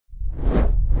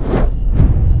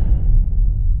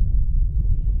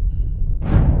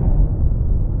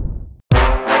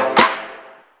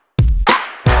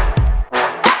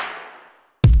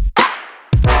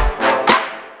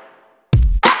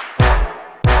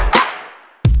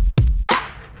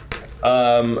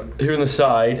Who on the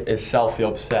side is selfie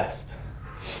obsessed?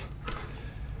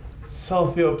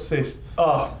 Selfie obsessed.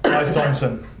 Guy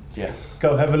Thompson. Yes.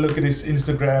 Go have a look at his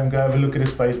Instagram. Go have a look at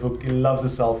his Facebook. He loves a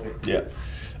selfie. Yeah.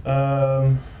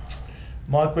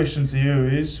 My question to you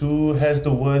is, who has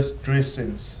the worst dress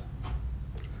sense?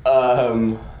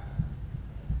 Alex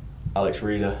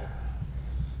Reader.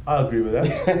 I agree with that.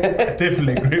 I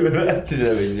definitely agree with that.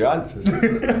 Deserving your answers.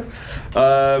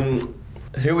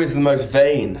 Who is the most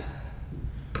vain?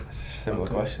 That's a similar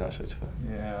question, actually.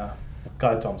 Yeah.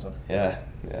 Guy Thompson. Yeah.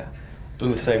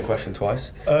 Done the same question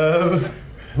twice.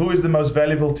 Who is the most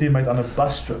valuable teammate on a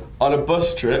bus trip? On a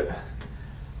bus trip,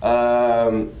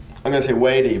 I'm going to say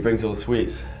Wadey. He brings all the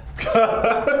sweets.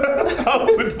 How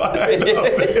would my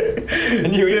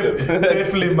And you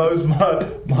definitely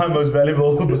my most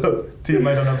valuable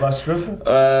teammate on a bus trip.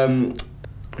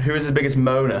 Who is the biggest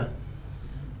moaner?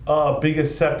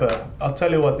 Biggest sapper. I'll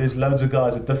tell you what, there's loads of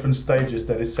guys at different stages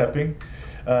that is sapping.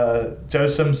 Joe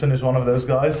Simpson is one of those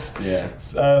guys. Yeah.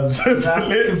 That's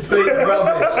complete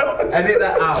rubbish. Edit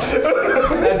that out.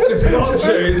 That's just not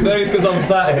true. It's only because I'm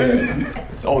sat here.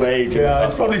 It's old age. Yeah,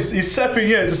 it's probably he's sapping.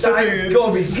 Yeah, just That's got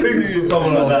to be Coops or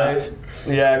someone like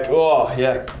that.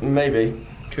 Yeah, maybe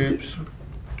Coops.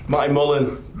 Matty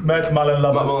Mullen. Matt Mullen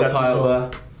loves Matt Mullen's a high sap.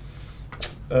 up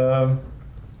there.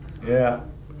 Yeah.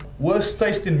 Worst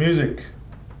taste in music.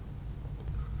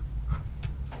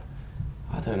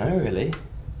 I don't know really.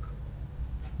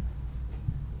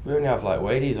 We only have like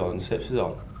Wadey's on and Sips is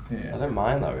on. Yeah. I don't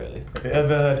mind that really. Have you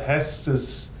ever heard Hess's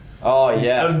his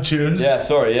own tunes? Yeah,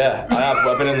 sorry, yeah. I have.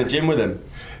 I've been in the gym with him.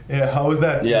 Yeah, how was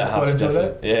that? Yeah, Quite house enjoy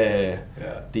definitely. that?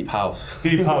 Yeah. Deep house.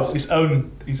 Deep house, his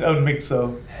own mix.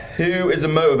 So, who is a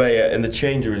motivator in the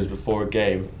changing rooms before a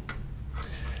game?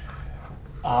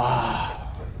 I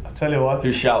tell you what. Who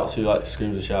shouts? Who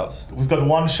screams and shouts? We've got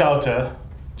one shouter,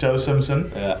 Joe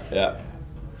Simpson. Yeah.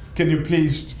 Can you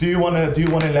please? Do you want to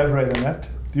elaborate on that?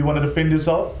 Do you want to defend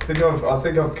yourself? I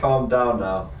think I've calmed down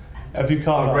now. Have you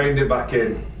calmed I've down? reined it back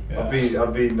in. Yeah.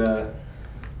 I've been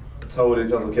told it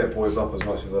doesn't get boys up as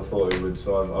much as I thought it would,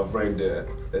 so I've reined it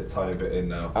a tiny bit in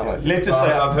now. Let's just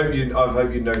say, I hope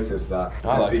you noticed that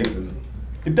this season.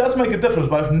 It does make a difference,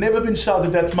 but I've never been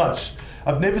shouted that much.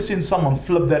 I've never seen someone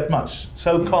flip that much,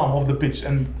 so calm off the pitch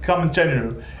and come in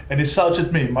January and he shouts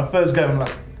at me. My first game, I'm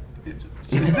like,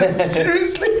 is this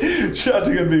seriously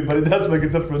shouting at me? But it does make a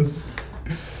difference.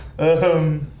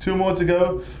 2 more to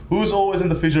go. Who's always in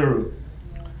the physio room?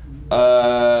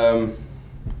 I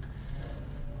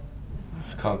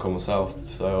can't call myself,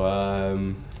 so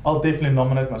I'll definitely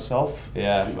nominate myself.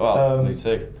 Yeah, well, me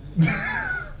too.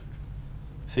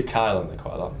 See Kyle in there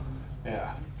quite a lot.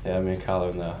 Yeah, me and Kyle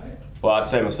are in there. Well, I'd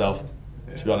say myself,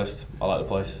 to be honest. I like the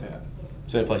place. Yeah.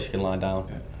 It's the only place you can lie down.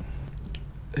 Yeah.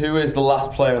 Who is the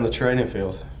last player on the training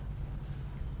field?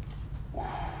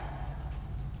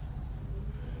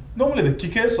 Normally the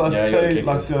kickers, I'd say,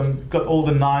 you've got all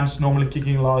the nines normally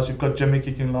kicking last. You've got Jimmy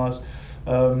kicking last.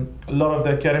 A lot of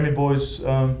the academy boys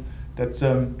that's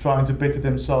trying to better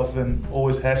themselves and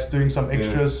always has doing some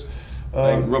extras.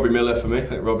 I think Robbie Miller for me. I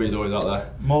think Robbie's always out there.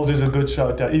 Moles is a good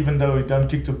shout. Even though he don't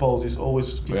kick to poles, he's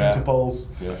always kicking to poles.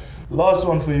 Yeah. Last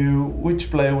one for you. Which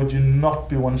player would you not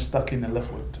be one stuck in a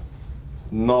lift with?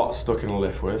 Not stuck in a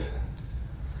lift with.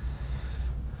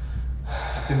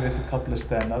 I think there's a couple of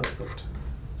standouts, but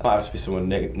It might have to be someone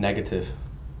negative.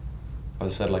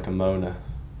 As I said, like a moaner,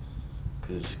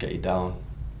 because it just get you down.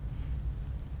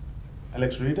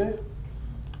 Alex Reader?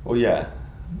 Well, yeah.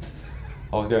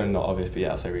 I was going not obvious, but yeah,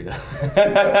 I'll say Reader.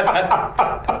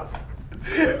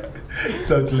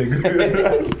 Totally agree with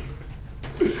that.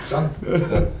 Done.